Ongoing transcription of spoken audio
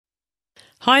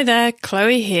Hi there,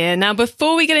 Chloe here. Now,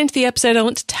 before we get into the episode, I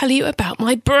want to tell you about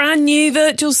my brand new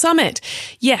virtual summit.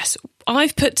 Yes,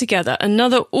 I've put together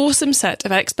another awesome set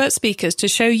of expert speakers to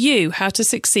show you how to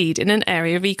succeed in an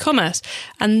area of e-commerce.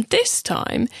 And this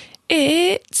time,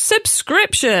 it's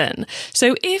subscription.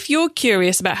 So if you're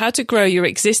curious about how to grow your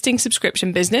existing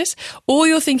subscription business, or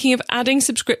you're thinking of adding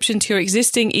subscription to your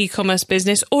existing e-commerce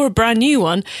business or a brand new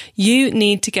one, you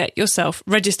need to get yourself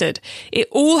registered. It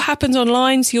all happens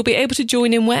online, so you'll be able to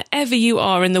join in wherever you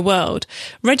are in the world.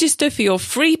 Register for your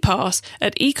free pass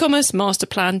at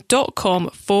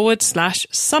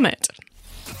ecommercemasterplan.com/summit.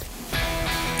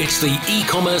 It's the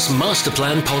e-commerce master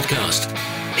plan podcast.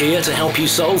 Here to help you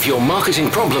solve your marketing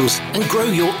problems and grow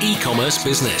your e-commerce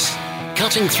business.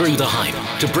 Cutting through the hype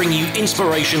to bring you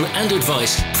inspiration and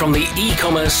advice from the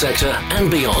e-commerce sector and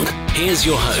beyond. Here's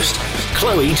your host,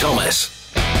 Chloe Thomas.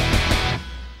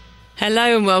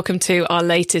 Hello and welcome to our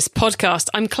latest podcast.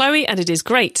 I'm Chloe and it is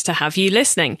great to have you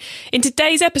listening. In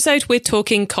today's episode, we're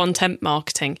talking content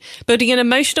marketing, building an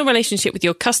emotional relationship with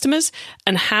your customers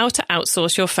and how to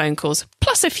outsource your phone calls,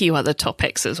 plus a few other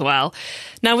topics as well.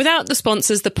 Now, without the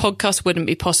sponsors, the podcast wouldn't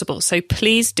be possible, so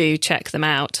please do check them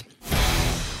out.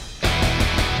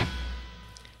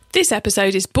 This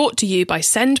episode is brought to you by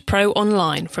SendPro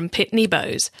Online from Pitney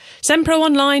Bowes. SendPro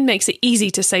Online makes it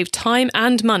easy to save time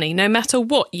and money no matter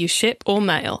what you ship or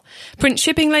mail. Print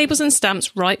shipping labels and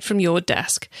stamps right from your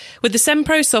desk. With the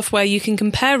SendPro software, you can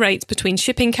compare rates between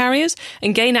shipping carriers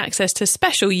and gain access to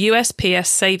special USPS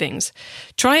savings.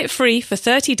 Try it free for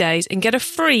 30 days and get a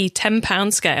free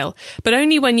 £10 scale, but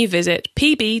only when you visit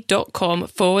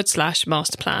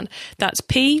pb.com/masterplan. That's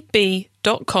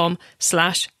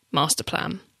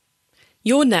pb.com/masterplan.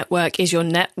 Your network is your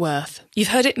net worth. You've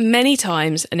heard it many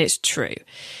times and it's true.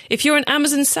 If you're an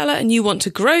Amazon seller and you want to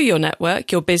grow your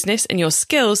network, your business and your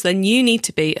skills, then you need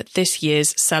to be at this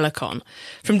year's SellerCon.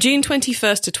 From June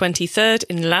 21st to 23rd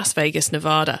in Las Vegas,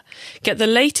 Nevada. Get the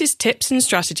latest tips and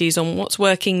strategies on what's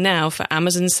working now for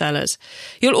Amazon sellers.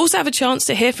 You'll also have a chance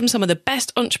to hear from some of the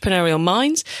best entrepreneurial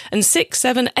minds and 6,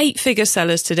 7, 8-figure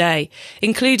sellers today,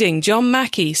 including John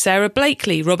Mackey, Sarah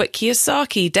Blakely, Robert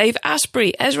Kiyosaki, Dave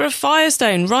Asprey, Ezra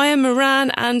Firestone, Ryan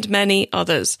Moran, and many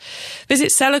others. Visit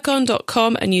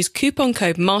Sellercon.com and use coupon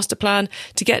code MASTERPLAN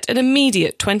to get an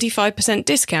immediate 25%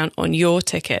 discount on your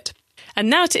ticket. And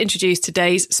now to introduce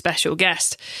today's special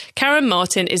guest. Karen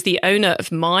Martin is the owner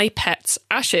of My Pet's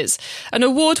Ashes, an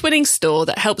award-winning store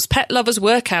that helps pet lovers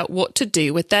work out what to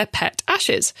do with their pet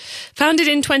ashes. Founded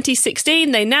in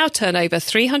 2016, they now turn over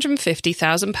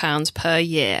 £350,000 per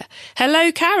year.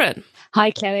 Hello, Karen. Hi,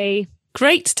 Chloe.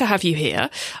 Great to have you here.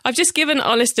 I've just given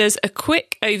our listeners a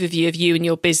quick overview of you and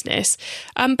your business,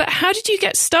 but how did you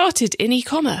get started in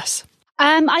e-commerce?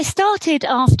 I started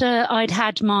after I'd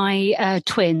had my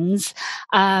twins.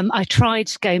 I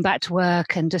tried going back to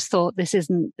work and just thought this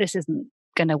isn't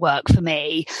going to work for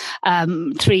me.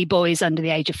 3 boys under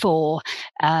the age of 4,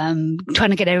 trying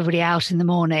to get everybody out in the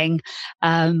morning.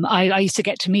 I used to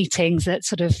get to meetings at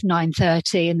sort of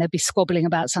 9:30 and they'd be squabbling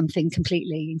about something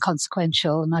completely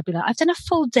inconsequential. And I'd be like, I've done a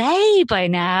full day by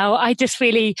now. I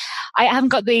haven't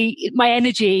got my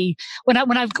energy. When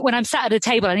I'm sat at a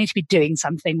table, I need to be doing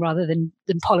something rather than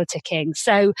politicking.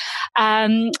 So,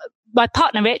 my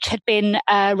partner, Rich, had been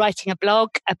writing a blog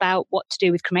about what to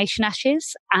do with cremation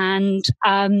ashes. And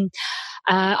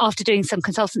after doing some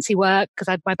consultancy work,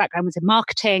 because my background was in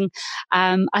marketing,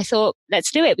 I thought, let's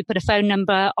do it. We put a phone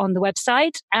number on the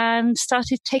website and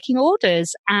started taking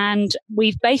orders. And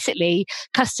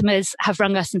customers have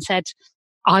rung us and said,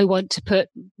 I want to put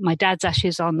my dad's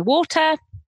ashes on the water.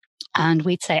 And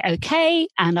we'd say, okay.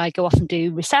 And I go off and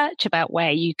do research about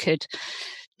where you could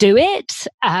do it,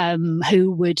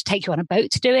 who would take you on a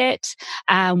boat to do it,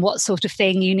 and what sort of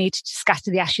thing you needed to scatter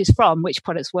the ashes from, which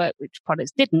products worked, which products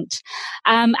didn't.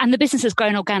 And the business has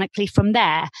grown organically from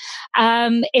there.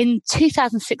 In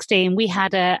 2016, we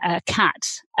had a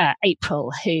cat,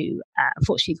 April, who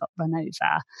unfortunately got run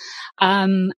over.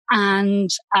 And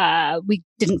we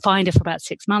didn't find her for about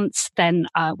 6 months. Then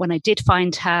when I did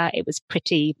find her, it was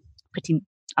pretty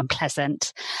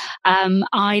unpleasant.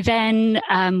 I then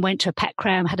went to a pet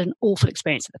creme, had an awful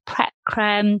experience at the pet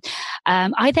creme.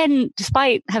 I then,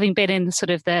 despite having been in sort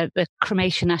of the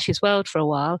cremation ashes world for a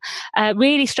while,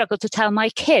 really struggled to tell my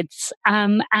kids.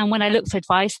 And when I looked for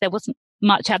advice, there wasn't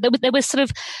much out there. There was sort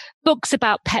of books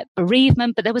about pet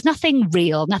bereavement, but there was nothing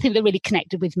real, nothing that really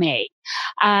connected with me.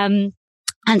 And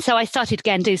so I started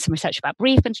again doing some research about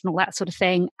bereavement and all that sort of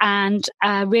thing, and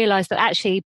realized that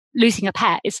actually losing a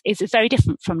pet is very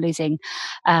different from losing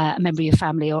a member of your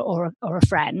family or a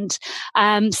friend.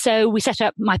 So we set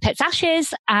up My Pet's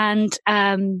Ashes, and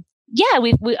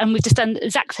we've just done the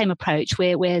exact same approach.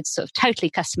 We're sort of totally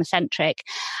customer centric,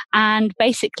 and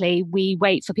basically we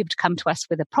wait for people to come to us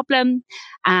with a problem,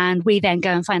 and we then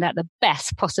go and find out the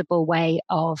best possible way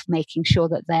of making sure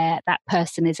that that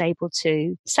person is able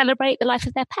to celebrate the life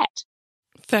of their pet.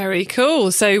 Very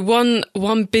cool. So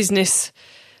one business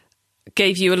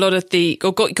gave you a lot of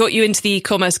got you into the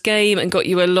e-commerce game and got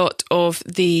you a lot of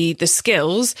the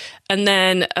skills, and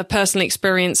then a personal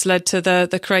experience led to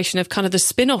the creation of kind of the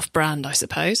spin-off brand, I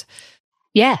suppose.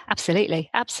 Yeah, absolutely.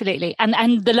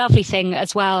 And the lovely thing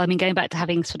as well, I mean, going back to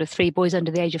having sort of 3 boys under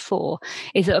the age of 4,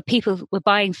 is that people were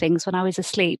buying things when I was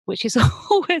asleep, which is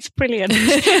always brilliant.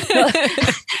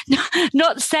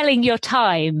 Not selling your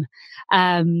time,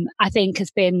 I think,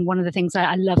 has been one of the things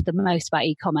I love the most about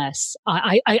e-commerce.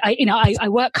 I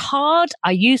work hard,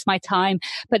 I use my time,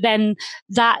 but then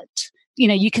that,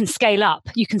 you can scale up.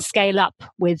 You can scale up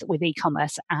with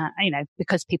e-commerce,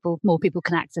 because more people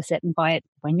can access it and buy it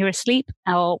when you're asleep,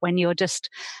 or when you're just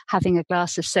having a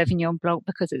glass of Sauvignon Blanc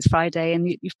because it's Friday and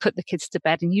you've put the kids to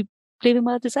bed and you blooming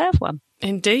well deserve one.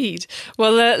 Indeed.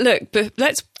 Well, look, but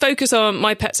let's focus on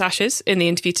My Pet's Ashes in the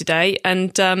interview today.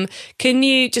 And can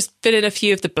you just fill in a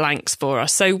few of the blanks for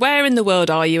us? So where in the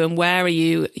world are you, and where are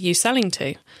you selling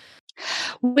to?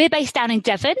 We're based down in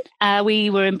Devon. We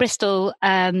were in Bristol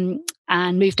and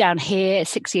moved down here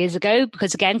 6 years ago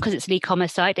because it's an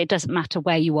e-commerce site. It doesn't matter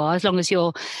where you are, as long as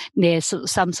you're near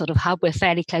some sort of hub. We're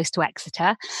fairly close to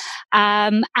Exeter.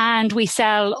 And we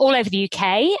sell all over the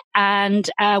UK. And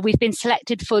we've been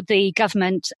selected for the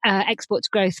government export to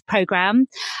growth programme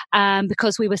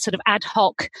because we were sort of ad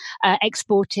hoc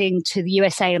exporting to the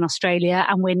USA and Australia.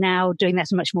 And we're now doing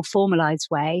that in a much more formalised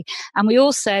way. And we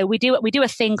do a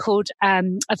thing called a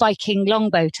Viking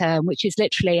longbow term, which is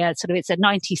literally it's a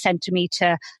 90 centimetre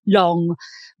long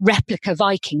replica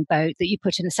Viking boat that you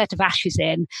put in a set of ashes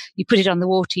in, you put it on the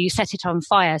water, you set it on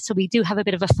fire. So we do have a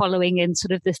bit of a following in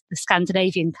sort of the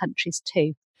Scandinavian countries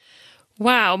too.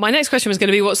 Wow. My next question was going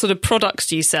to be, what sort of products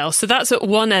do you sell? So that's at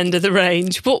one end of the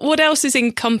range. What else is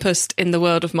encompassed in the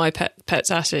world of My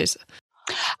Pet's Ashes?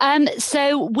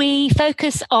 So we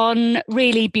focus on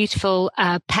really beautiful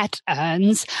pet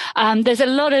urns. There's a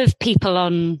lot of people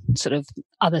on sort of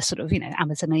other sort of,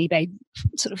 Amazon and eBay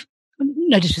sort of,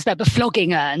 no disrespect, but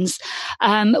flogging urns.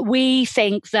 We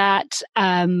think that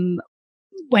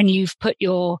when you've put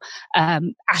your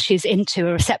ashes into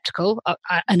a receptacle,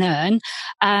 an urn,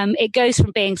 it goes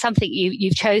from being something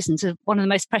you've chosen to one of the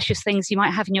most precious things you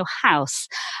might have in your house.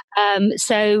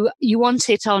 So you want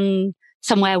it on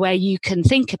somewhere where you can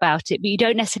think about it, but you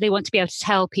don't necessarily want to be able to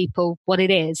tell people what it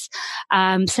is.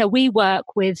 So we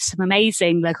work with some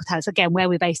amazing local talents. Again, where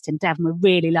we're based in Devon, we're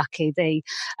really lucky. The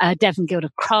Devon Guild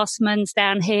of Craftsmen's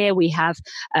down here. We have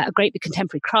a great big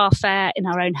contemporary craft fair in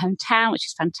our own hometown, which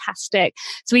is fantastic.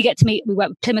 So we work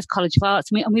with Plymouth College of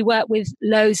Arts, and we work with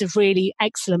loads of really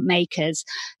excellent makers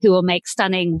who will make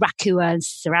stunning raku urns,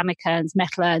 ceramic urns,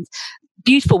 metal urns,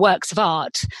 beautiful works of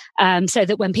art, so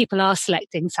that when people are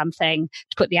selecting something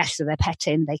to put the ashes of their pet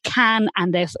in, they can,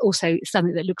 and there's also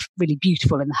something that looks really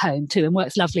beautiful in the home too and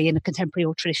works lovely in a contemporary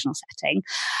or traditional setting.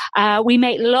 We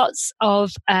make lots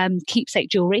of keepsake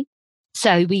jewellery.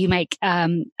 So we make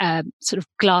sort of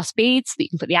glass beads that you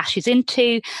can put the ashes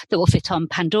into that will fit on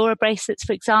Pandora bracelets,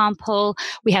 for example.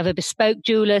 We have a bespoke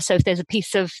jeweler. So if there's a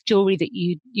piece of jewellery that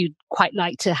you'd quite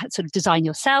like to sort of design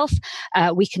yourself,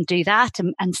 we can do that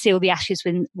and seal the ashes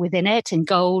within it in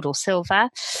gold or silver.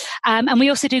 And we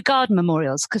also do garden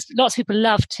memorials because lots of people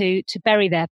love to bury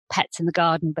their pets in the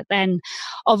garden, but then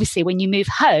obviously when you move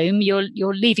home,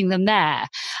 you're leaving them there.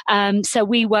 So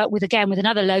we work with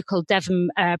another local Devon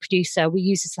producer. We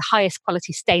use the highest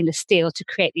quality stainless steel to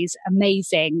create these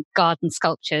amazing garden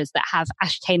sculptures that have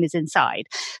ashtainers inside.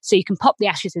 So you can pop the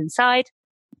ashes inside,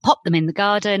 pop them in the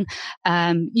garden.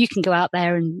 You can go out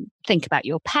there and think about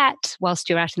your pet whilst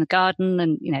you're out in the garden,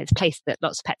 and it's a place that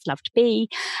lots of pets love to be.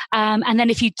 And then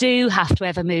if you do have to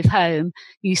ever move home,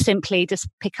 you simply just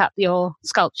pick up your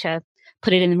sculpture,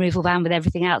 put it in the removal van with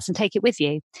everything else, and take it with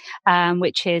you,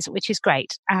 which is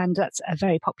great, and that's a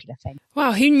very popular thing.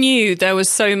 Wow, who knew there was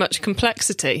so much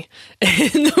complexity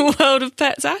in the world of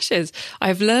Pet's Ashes?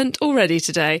 I've learnt already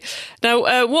today.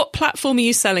 Now, what platform are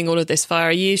you selling all of this via?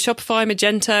 Are you Shopify,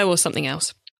 Magento, or something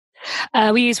else?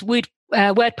 We use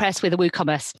WordPress with a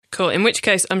WooCommerce. Cool. In which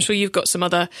case, I'm sure you've got some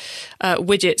other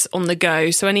widgets on the go.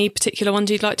 So any particular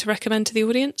ones you'd like to recommend to the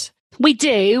audience? We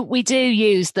do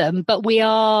use them, but we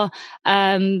are,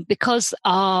 because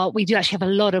we do actually have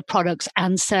a lot of products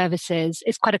and services.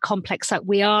 It's quite a complex site.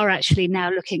 We are actually now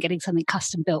looking at getting something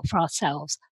custom built for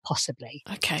ourselves. possibly.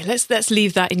 Okay, let's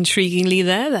leave that intriguingly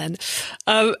there then.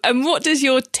 And what does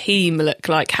your team look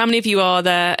like? How many of you are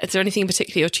there? Is there anything in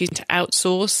particular you're choosing to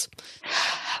outsource?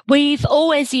 We've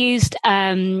always used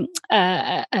an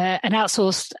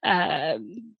outsourced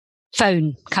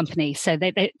phone company, so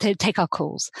they take our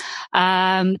calls.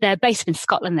 They're based in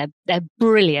Scotland. They're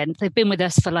brilliant. They've been with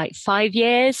us for like 5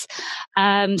 years,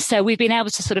 so we've been able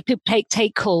to sort of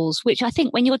take calls, which I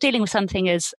think when you're dealing with something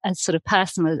as sort of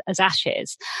personal as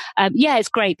ashes, it's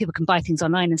great. People can buy things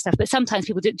online and stuff, but sometimes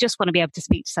people just want to be able to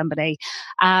speak to somebody.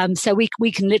 So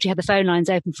we can literally have the phone lines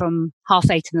open from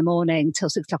 8:30 in the morning till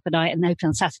 6 o'clock at night, and open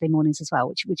on Saturday mornings as well,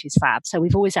 which is fab. So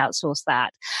we've always outsourced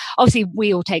that. Obviously,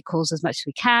 we all take calls as much as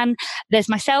we can. There's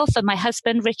myself and my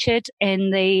husband, Richard, in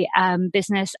the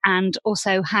business, and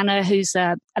also Hannah, who's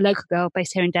a local girl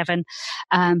based here in Devon,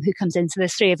 who comes in. So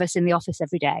there's 3 of us in the office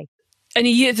every day. And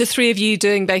the 3 of you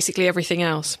doing basically everything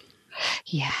else?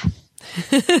 Yeah.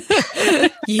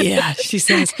 Yeah, she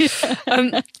says.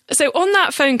 So on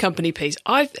that phone company piece,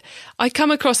 I come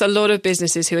across a lot of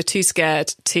businesses who are too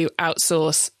scared to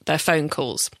outsource their phone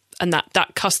calls and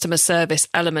that customer service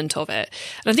element of it.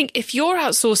 And I think if you're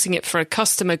outsourcing it for a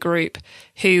customer group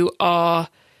who are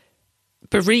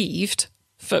bereaved,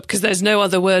 because there's no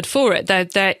other word for it,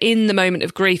 they're in the moment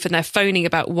of grief and they're phoning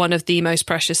about one of the most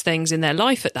precious things in their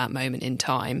life at that moment in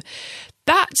time,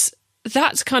 that's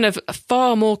kind of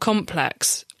far more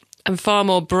complex and far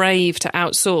more brave to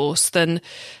outsource than,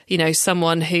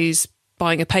 someone who's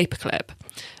buying a paperclip.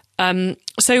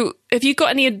 So have you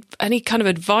got any kind of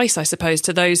advice, I suppose,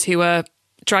 to those who are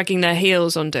dragging their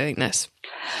heels on doing this?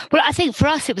 Well, I think for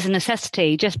us it was a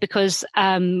necessity, just because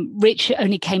Rich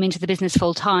only came into the business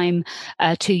full time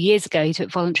 2 years ago. He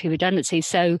took voluntary redundancy,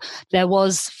 so there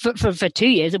was for 2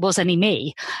 years it was only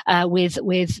me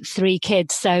with 3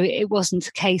 kids. So it wasn't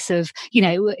a case of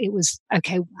it was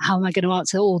okay. How am I going to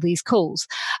answer all these calls?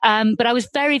 But I was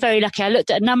very, very lucky. I looked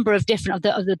at a number of different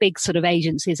of the big sort of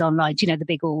agencies online. The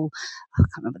big I can't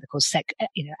remember what they're called,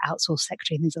 outsourced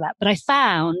secretary and things like that. But I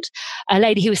found a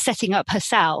lady who was setting up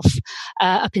herself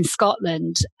up in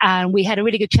Scotland, and we had a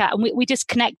really good chat, and we just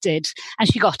connected,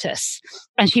 and she got us,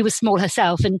 and she was small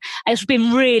herself, and it's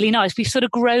been really nice. We've sort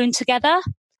of grown together.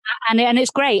 And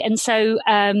it's great. And so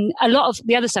a lot of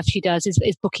the other stuff she does is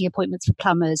booking appointments for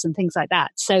plumbers and things like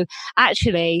that. So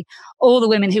actually, all the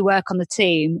women who work on the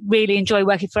team really enjoy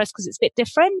working for us because it's a bit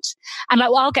different. And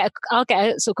I'll get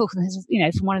a sort of call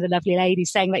from one of the lovely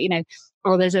ladies saying that,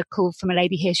 there's a call from a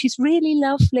lady here. She's really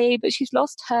lovely, but she's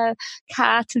lost her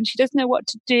cat and she doesn't know what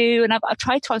to do. And I've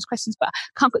tried to answer questions, but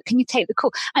can you take the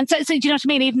call? And so do you know what I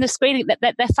mean? Even the screening,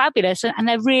 they're fabulous, and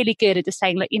they're really good at just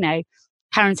saying, look,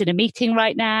 Karen's in a meeting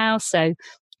right now, so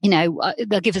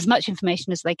they'll give as much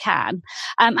information as they can.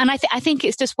 And I think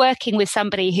it's just working with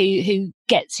somebody who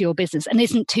gets your business and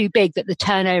isn't too big that the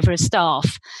turnover of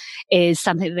staff is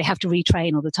something that they have to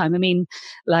retrain all the time. I mean,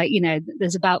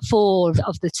 there's about 4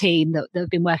 of the team that have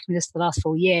been working with us for the last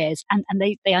 4 years, and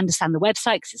they understand the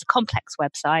website because it's a complex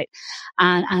website,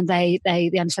 and they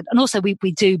understand. And also we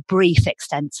do brief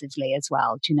extensively as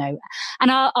well,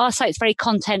 and our site's very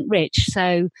content rich,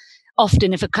 so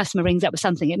often if a customer rings up with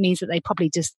something, it means that they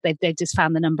probably they've just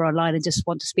found the number online and just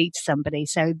want to speak to somebody.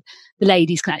 So the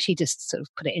ladies can actually just sort of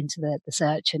put it into the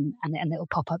search and it'll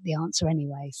pop up the answer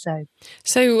anyway. So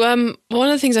one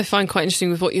of the things I find quite interesting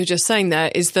with what you're just saying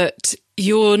there is that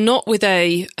you're not with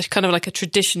a kind of like a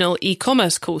traditional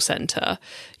e-commerce call center.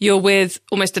 You're with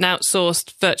almost an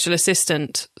outsourced virtual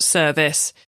assistant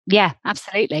service. Yeah,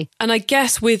 absolutely. And I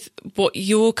guess with what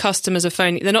your customers are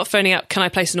phoning, they're not phoning up, can I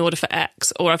place an order for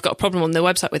X? Or I've got a problem on their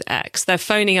website with X. They're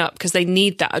phoning up because they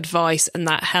need that advice and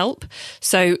that help.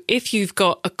 So if you've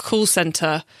got a call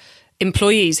center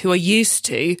employees who are used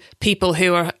to people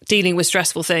who are dealing with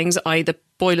stressful things, i.e. the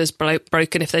boiler's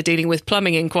broken if they're dealing with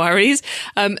plumbing inquiries,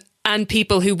 and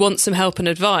people who want some help and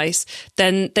advice,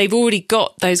 then they've already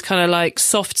got those kind of like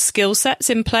soft skill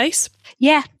sets in place.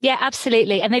 Yeah,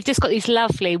 absolutely. And they've just got these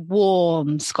lovely,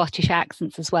 warm Scottish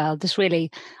accents as well. Just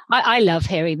really, I love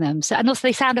hearing them. So, and also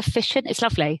they sound efficient. It's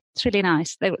lovely. It's really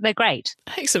nice. They're great.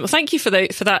 Excellent. Well, thank you for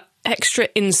that extra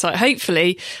insight.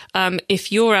 Hopefully,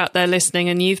 if you're out there listening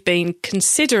and you've been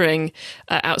considering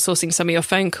outsourcing some of your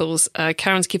phone calls,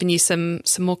 Karen's given you some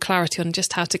more clarity on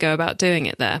just how to go about doing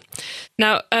it there.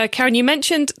 Now, Karen, you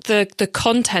mentioned the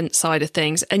content side of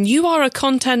things, and you are a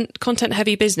content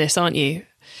heavy business, aren't you?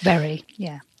 Very,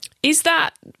 yeah. Is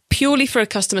that purely for a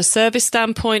customer service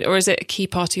standpoint, or is it a key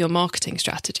part of your marketing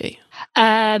strategy?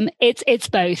 It's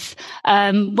both.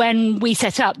 When we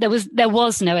set up, there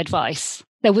was no advice.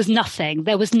 There was nothing.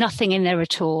 There was nothing in there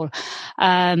at all.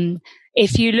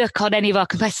 if you look on any of our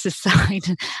competitors' side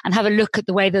and have a look at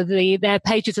the way that their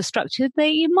pages are structured,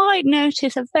 you might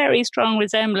notice a very strong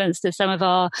resemblance to some of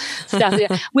our stuff.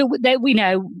 we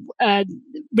know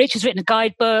Rich has written a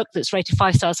guidebook that's rated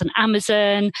 5 stars on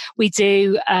Amazon. We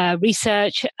do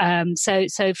research.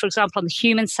 So, for example, on the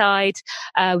human side,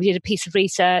 we did a piece of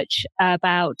research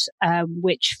about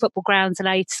which football grounds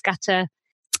allow you to scatter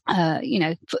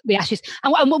the ashes.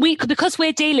 And because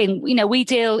we're dealing,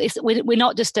 we're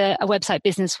not just a website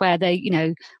business where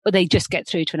they just get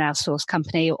through to an outsourced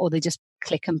company or they just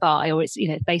click and buy, or it's,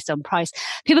 based on price.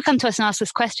 People come to us and ask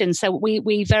us questions. So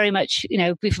we very much,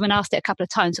 we've been asked it a couple of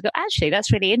times. We go, actually,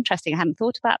 that's really interesting. I hadn't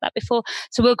thought about that before.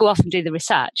 So we'll go off and do the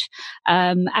research.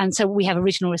 And so we have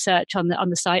original research on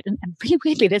the site. And really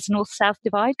weirdly, there's a north-south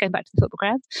divide going back to the football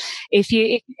grounds. If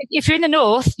you're in the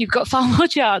north, you've got far more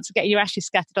chance of getting your ashes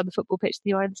scattered on the football pitch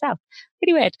than you are in the south.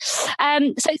 Pretty weird.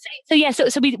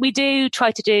 So we do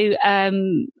try to do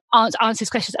answer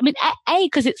these questions. I mean,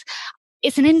 because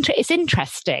it's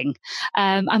interesting.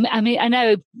 I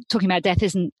know talking about death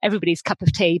isn't everybody's cup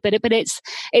of tea, but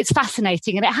it's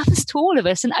fascinating, and it happens to all of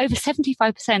us. And over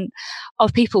 75%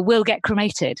 of people will get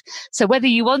cremated. So whether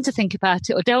you want to think about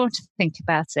it or don't want to think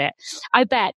about it, I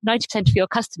bet 90% of your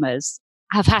customers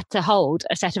have had to hold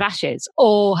a set of ashes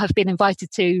or have been invited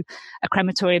to a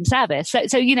crematorium service.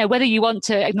 So whether you want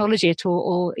to acknowledge it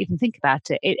or even think about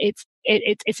it,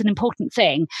 it's an important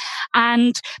thing.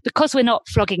 And because we're not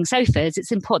flogging sofas,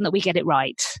 it's important that we get it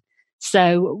right.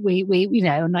 So we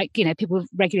people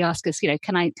regularly ask us,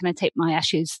 can I take my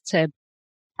ashes to,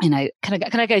 can I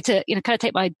go to, can I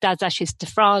take my dad's ashes to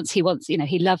France? He wants,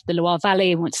 he loved the Loire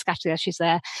Valley and wants to scatter the ashes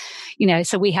there.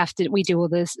 So we do all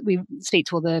this, we speak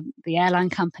to all the airline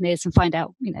companies and find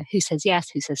out, who says yes,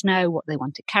 who says no, what they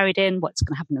want it carried in, what's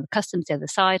going to happen to the customs the other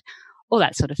side, all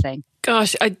that sort of thing.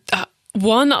 Gosh, I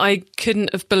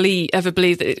couldn't have ever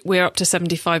believed that we're up to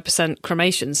 75%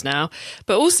 cremations now,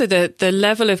 but also the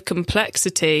level of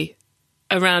complexity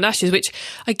around ashes, which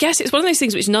I guess it's one of those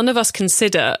things which none of us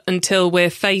consider until we're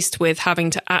faced with having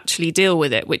to actually deal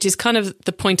with it, which is kind of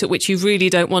the point at which you really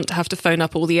don't want to have to phone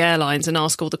up all the airlines and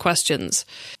ask all the questions.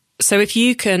 So if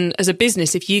you can, as a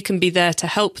business, if you can be there to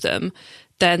help them,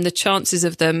 then the chances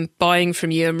of them buying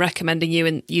from you and recommending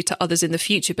you to others in the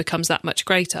future becomes that much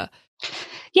greater.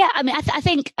 Yeah, I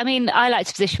mean, I like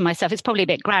to position myself. It's probably a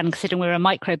bit grand considering we're a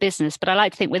micro business, but I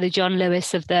like to think we're the John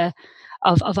Lewis of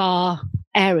our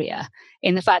area,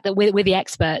 in the fact that we're the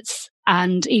experts.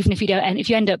 And even if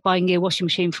you end up buying your washing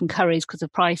machine from Currys because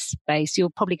of price base, you're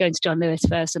probably going to John Lewis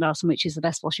first and ask them which is the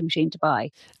best washing machine to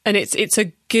buy. And it's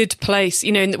a good place.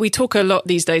 We talk a lot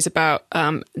these days about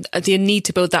the need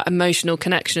to build that emotional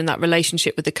connection and that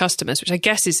relationship with the customers, which I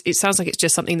guess it sounds like it's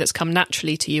just something that's come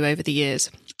naturally to you over the years.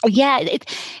 Yeah,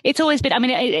 it's always been. I mean,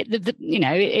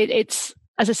 it's.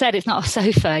 As I said, it's not a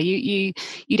sofa. You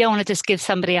don't want to just give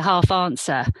somebody a half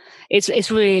answer. It's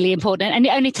really important, and it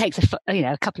only takes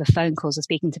a couple of phone calls of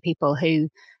speaking to people who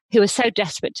are so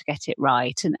desperate to get it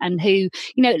right, and who,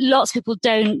 lots of people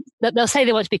don't. They'll say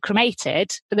they want to be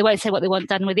cremated, but they won't say what they want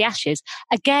done with the ashes.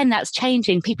 Again, that's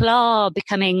changing. People are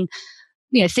becoming,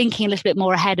 thinking a little bit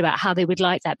more ahead about how they would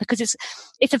like that, because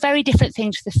it's a very different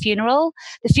thing to the funeral.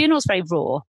 The funeral's very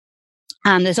raw.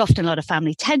 And there's often a lot of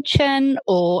family tension,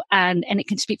 and it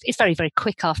can be, it's very, very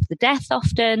quick after the death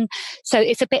often. So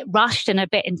it's a bit rushed and a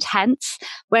bit intense.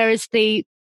 Whereas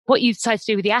what you decide to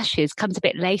do with the ashes comes a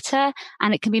bit later,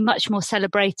 and it can be much more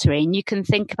celebratory, and you can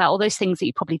think about all those things that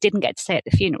you probably didn't get to say at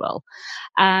the funeral.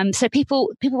 So people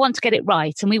want to get it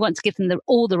right, and we want to give them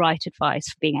all the right advice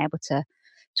for being able to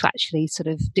actually sort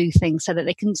of do things so that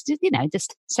they can,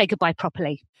 just say goodbye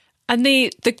properly. And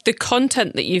the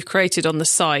content that you've created on the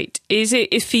site,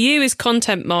 if for you, is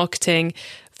content marketing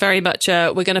very much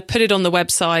we're going to put it on the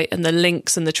website and the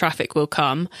links and the traffic will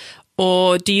come,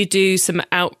 or do you do some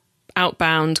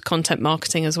outbound content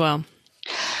marketing as well?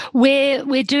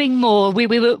 We're doing more. We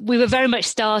were very much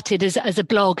started as a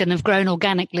blog and have grown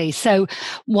organically. So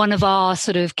one of our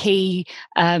sort of key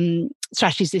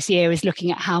strategies this year is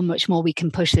looking at how much more we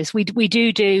can push this. We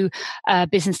do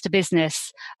business to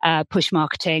business push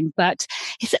marketing, but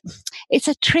it's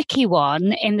a tricky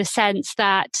one in the sense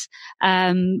that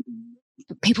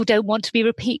people don't want to be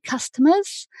repeat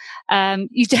customers.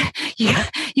 You don't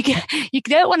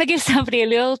want to give somebody a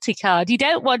loyalty card. You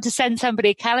don't want to send somebody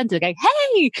a calendar going,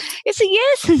 "Hey, it's a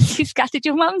year since you scattered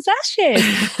your mum's ashes.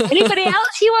 Anybody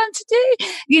else you want to do?"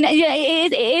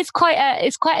 It's quite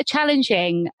a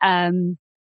challenging,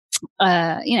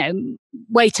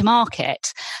 way to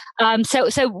market.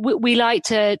 So we like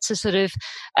to sort of,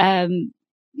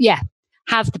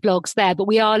 have the blogs there, but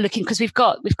we are looking, because we've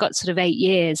got sort of 8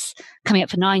 years, coming up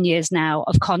for 9 years now,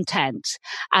 of content.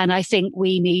 And I think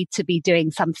we need to be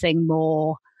doing something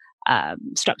more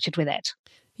structured with it.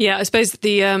 Yeah, I suppose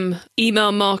the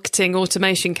email marketing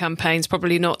automation campaigns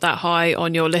probably not that high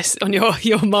on your list, on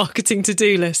your marketing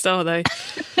to-do list, are they?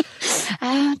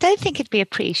 I don't think it'd be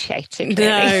appreciated.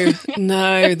 Really.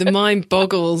 No, the mind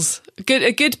boggles.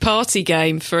 A good party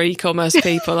game for e-commerce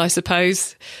people, I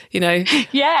suppose. You know.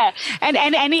 Yeah, and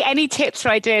any tips or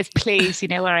ideas, please. You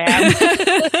know where I am.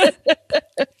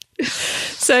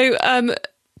 So,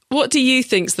 what do you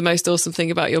think's the most awesome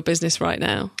thing about your business right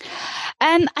now?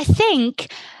 I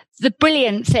think the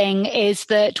brilliant thing is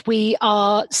that we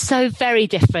are so very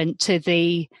different to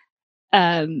the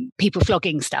people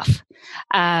flogging stuff.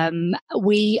 I've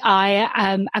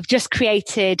just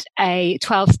created a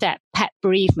 12-step pet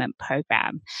bereavement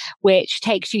program, which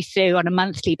takes you through on a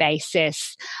monthly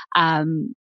basis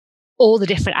all the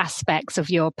different aspects of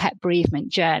your pet bereavement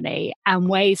journey and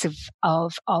ways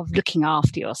of looking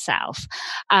after yourself.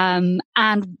 And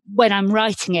when I'm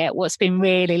writing it, what's been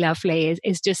really lovely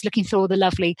is just looking through all the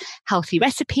lovely healthy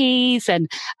recipes and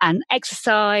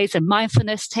exercise and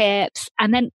mindfulness tips,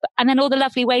 and then all the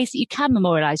lovely ways that you can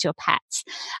memorialize your pets.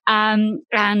 And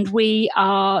we're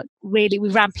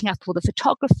ramping up all the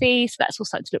photography, so that's all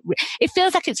starting to look. It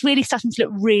feels like it's really starting to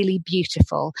look really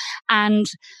beautiful. And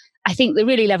I think the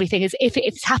really lovely thing is if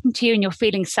it's happened to you and you're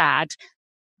feeling sad,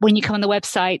 when you come on the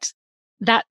website,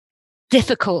 that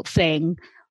difficult thing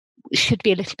should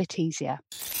be a little bit easier.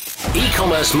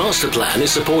 E-commerce Master Plan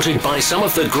is supported by some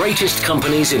of the greatest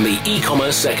companies in the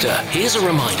e-commerce sector. Here's a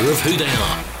reminder of who they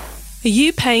are. Are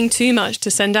you paying too much to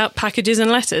send out packages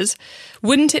and letters?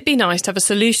 Wouldn't it be nice to have a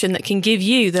solution that can give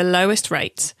you the lowest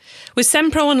rates? With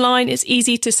SendPro Online, it's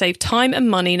easy to save time and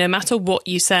money no matter what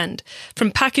you send, from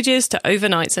packages to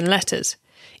overnights and letters.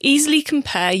 Easily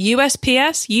compare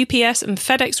USPS, UPS and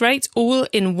FedEx rates all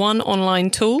in one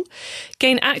online tool.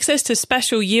 Gain access to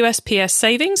special USPS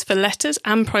savings for letters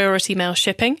and priority mail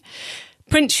shipping.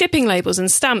 Print shipping labels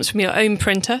and stamps from your own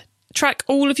printer. Track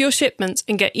all of your shipments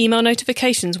and get email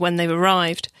notifications when they've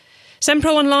arrived.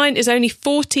 SendPro Online is only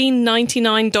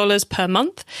 $14.99 per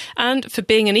month, and for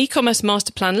being an e-commerce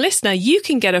master plan listener, you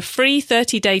can get a free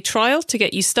 30-day trial to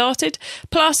get you started,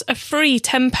 plus a free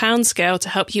 £10 scale to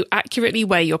help you accurately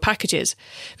weigh your packages.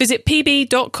 Visit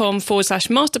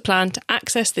pb.com/masterplan to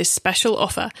access this special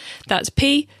offer. That's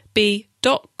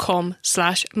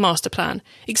pb.com/masterplan.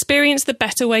 Experience the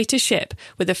better way to ship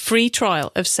with a free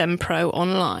trial of SendPro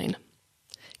Online.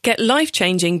 Get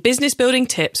life-changing business-building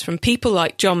tips from people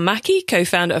like John Mackey,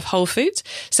 co-founder of Whole Foods,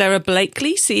 Sarah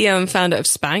Blakely, CEO and founder of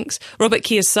Spanx, Robert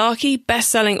Kiyosaki,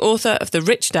 best-selling author of the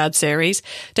Rich Dad series,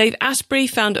 Dave Asprey,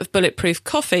 founder of Bulletproof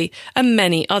Coffee, and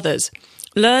many others.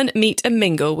 Learn, meet and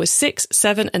mingle with 6,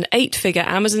 7 and 8-figure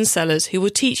Amazon sellers who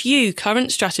will teach you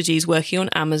current strategies working on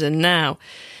Amazon now.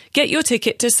 Get your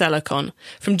ticket to SellerCon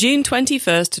from June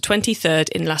 21st to 23rd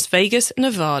in Las Vegas,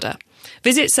 Nevada.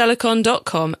 Visit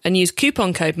Sellercon.com and use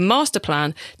coupon code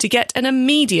MASTERPLAN to get an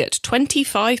immediate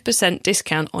 25%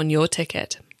 discount on your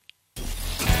ticket.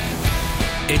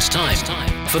 It's time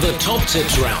for the Top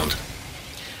Tips Round.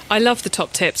 I love the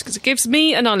top tips because it gives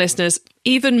me and our listeners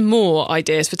even more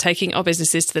ideas for taking our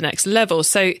businesses to the next level.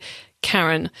 So,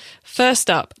 Karen,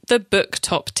 first up, the book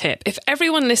top tip. If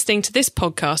everyone listening to this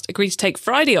podcast agreed to take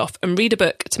Friday off and read a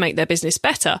book to make their business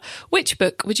better, which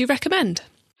book would you recommend?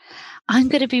 I'm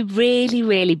going to be really,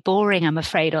 really boring, I'm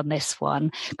afraid, on this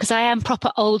one, because I am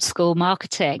proper old school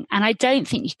marketing. And I don't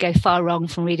think you could go far wrong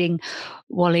from reading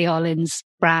Wally Olin's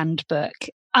brand book.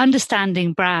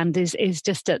 Understanding brand is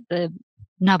just at the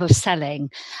nub of selling.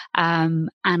 It's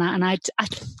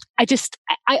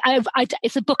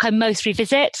a book I most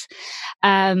revisit.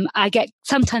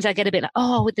 Sometimes I get a bit like,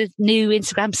 with the new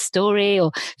Instagram story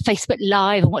or Facebook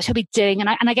Live and what shall I be doing? And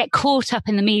I get caught up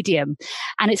in the medium.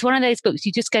 And it's one of those books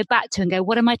you just go back to and go,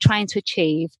 what am I trying to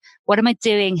achieve? What am I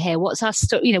doing here? What's our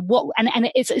story?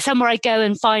 And it's somewhere I go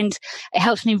and find it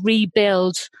helps me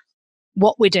rebuild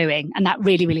what we're doing, and that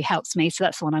really, really helps me. So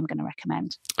that's the one I'm going to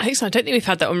recommend. Excellent. I don't think we've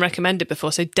had that one recommended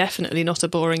before, so definitely not a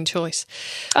boring choice.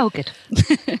 Oh, good.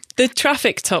 The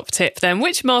traffic top tip then.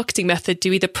 Which marketing method do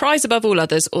you either prize above all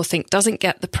others or think doesn't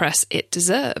get the press it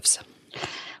deserves?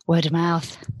 Word of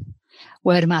mouth.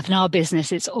 Word of mouth. In our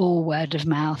business, it's all word of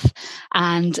mouth.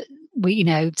 And we,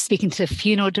 speaking to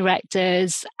funeral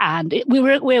directors, and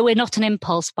we're not an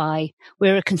impulse buy.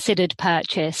 We're a considered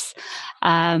purchase.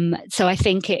 So I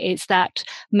think it's that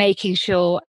making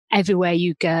sure everywhere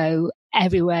you go, I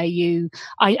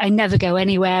never go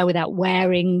anywhere without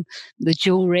wearing the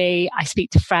jewelry. I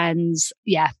speak to friends.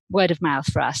 Yeah, word of mouth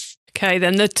for us. Okay,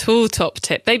 then the tool top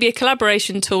tip. Maybe a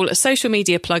collaboration tool, a social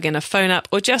media plugin, a phone app,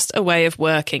 or just a way of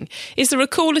working. Is there a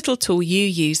cool little tool you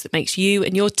use that makes you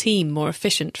and your team more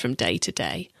efficient from day to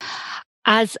day?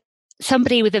 As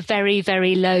somebody with a very,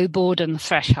 very low boredom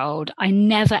threshold, I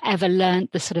never ever learned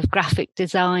the sort of graphic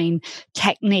design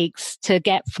techniques to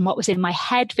get from what was in my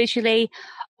head visually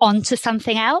onto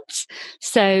something else.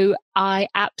 So I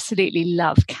absolutely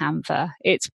love Canva.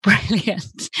 It's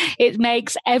brilliant. It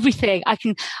makes everything. I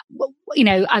can,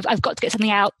 I've got to get something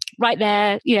out right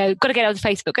there, got to get on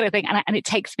Facebook, got to think, and it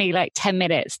takes me like 10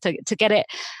 minutes to get it,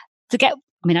 I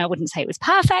mean, I wouldn't say it was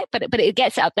perfect, but it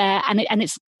gets it up there and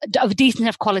it's of decent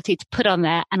enough quality to put on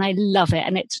there. And I love it.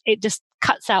 And it just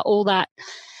cuts out all that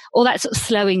sort of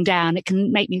slowing down. It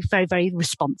can make me very, very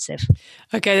responsive.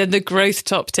 Okay, then the growth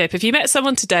top tip. If you met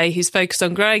someone today who's focused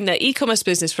on growing their e-commerce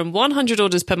business from 100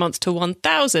 orders per month to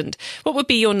 1,000, what would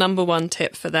be your number one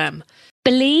tip for them?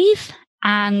 Believe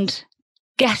and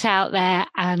get out there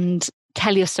and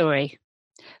tell your story.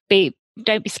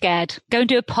 Don't be scared. Go and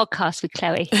do a podcast with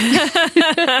Chloe.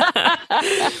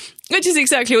 Which is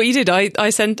exactly what you did. I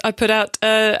put out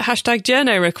a hashtag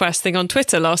journo request thing on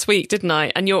Twitter last week, didn't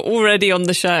I? And you're already on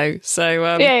the show.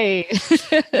 So yay.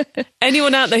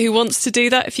 Anyone out there who wants to do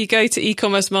that, if you go to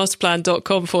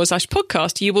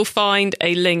ecommercemasterplan.com/podcast, you will find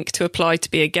a link to apply to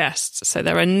be a guest. So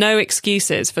there are no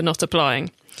excuses for not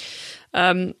applying.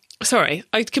 Sorry,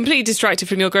 I completely distracted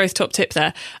from your growth top tip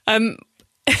there.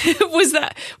 Was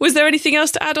there anything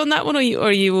else to add on that one, or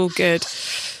are you all good?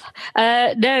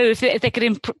 No,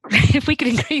 if we could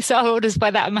increase our orders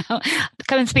by that amount,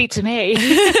 come and speak to me.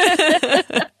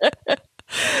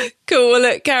 Cool. Well,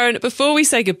 look, Karen, before we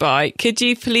say goodbye, could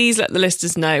you please let the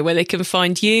listeners know where they can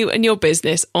find you and your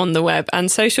business on the web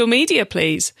and social media,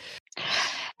 please?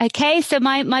 Okay, so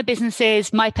my business is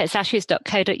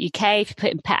mypetsashes.co.uk. If you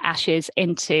put in pet ashes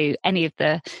into any of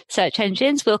the search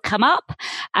engines, we'll come up.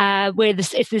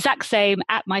 It's the exact same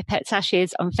at My Pets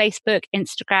Ashes on Facebook,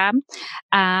 Instagram.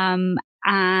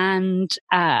 And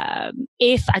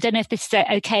if, I don't know if this is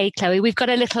okay, Chloe, we've got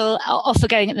a little offer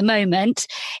going at the moment.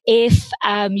 If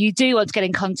you do want to get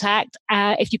in contact,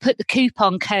 if you put the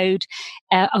coupon code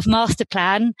of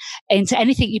Masterplan into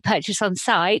anything you purchase on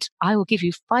site, I will give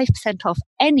you 5% off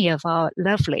any of our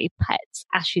lovely Pets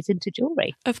Ashes into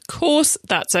jewellery. Of course,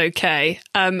 that's okay.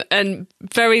 And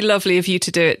very lovely of you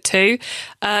to do it too.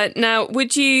 Now,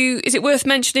 is it worth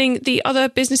mentioning the other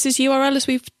businesses URL as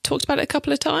we've talked about it a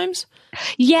couple of times?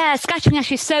 Yeah, Scattering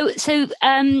Ashes. So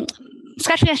Scattering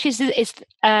Ashes is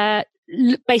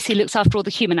basically looks after all the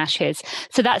human ashes.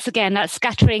 So that's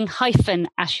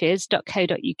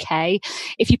scattering-ashes.co.uk.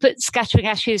 If you put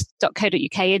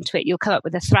scatteringashes.co.uk into it, you'll come up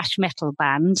with a thrash metal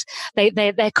band.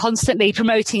 They're constantly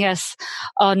promoting us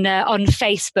on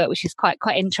Facebook, which is quite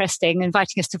interesting,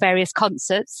 inviting us to various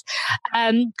concerts.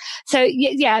 If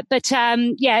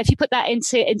you put that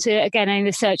into again in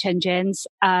the search engines,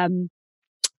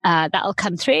 that'll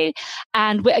come through.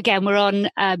 And we're on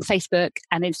Facebook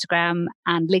and Instagram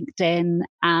and LinkedIn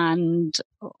and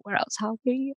where else are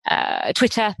we?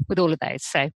 Twitter, with all of those.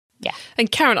 So, yeah.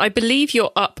 And Karen, I believe you're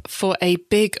up for a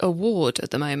big award at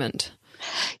the moment.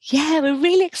 Yeah, we're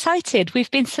really excited. We've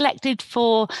been selected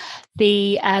for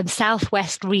the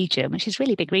Southwest region, which is a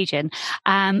really big region,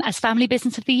 as Family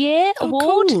Business of the Year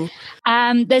award. Cool.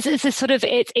 There's a sort of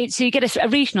so you get a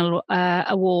regional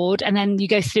award, and then you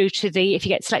go through to if you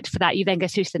get selected for that, you then go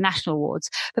through to the national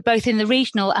awards. But both in the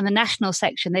regional and the national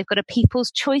section, they've got a People's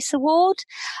Choice Award,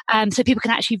 so people can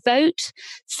actually vote.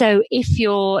 So if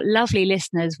your lovely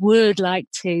listeners would like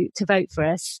to vote for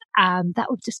us, that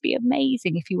would just be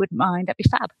amazing. If you wouldn't mind, that'd be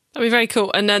fab. That'd be very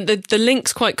cool. And the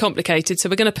link's quite complicated, so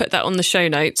we're going to put that on the show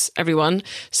notes, everyone,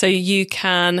 so you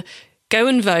can go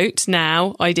and vote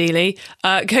now, ideally.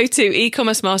 Go to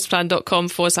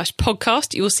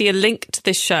ecommercemasterplan.com/podcast. You will see a link to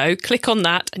this show. Click on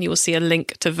that and you will see a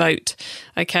link to vote.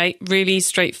 Okay, really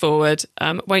straightforward.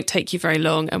 Won't take you very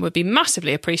long and would be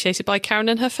massively appreciated by Karen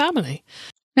and her family.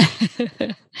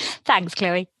 Thanks,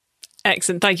 Chloe.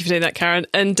 Excellent. Thank you for doing that, Karen.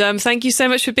 And thank you so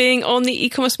much for being on the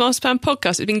E-commerce Masterplan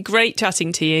podcast. It's been great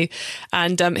chatting to you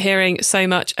and hearing so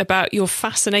much about your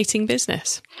fascinating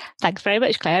business. Thanks very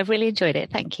much, Claire. I've really enjoyed it.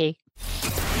 Thank you.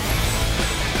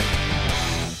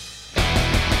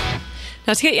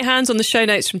 Now, to get your hands on the show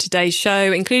notes from today's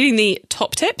show, including the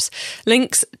top tips,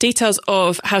 links, details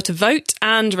of how to vote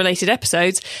and related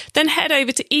episodes, then head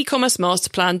over to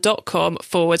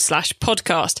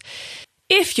ecommercemasterplan.com/podcast.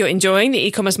 If you're enjoying the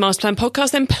e-commerce master plan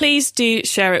podcast, then please do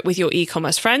share it with your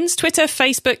e-commerce friends. Twitter,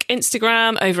 Facebook,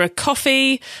 Instagram, over a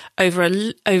coffee,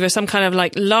 over some kind of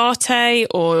like latte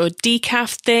or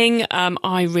decaf thing.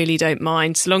 I really don't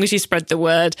mind, so long as you spread the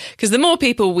word, because the more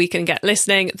people we can get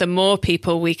listening, the more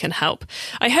people we can help.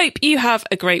 I hope you have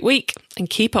a great week and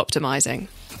keep optimizing.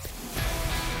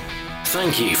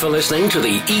 Thank you for listening to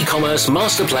the e-commerce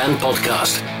master plan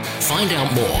podcast. Find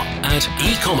out more at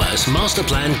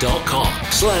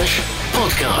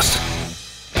ecommercemasterplan.com/podcast.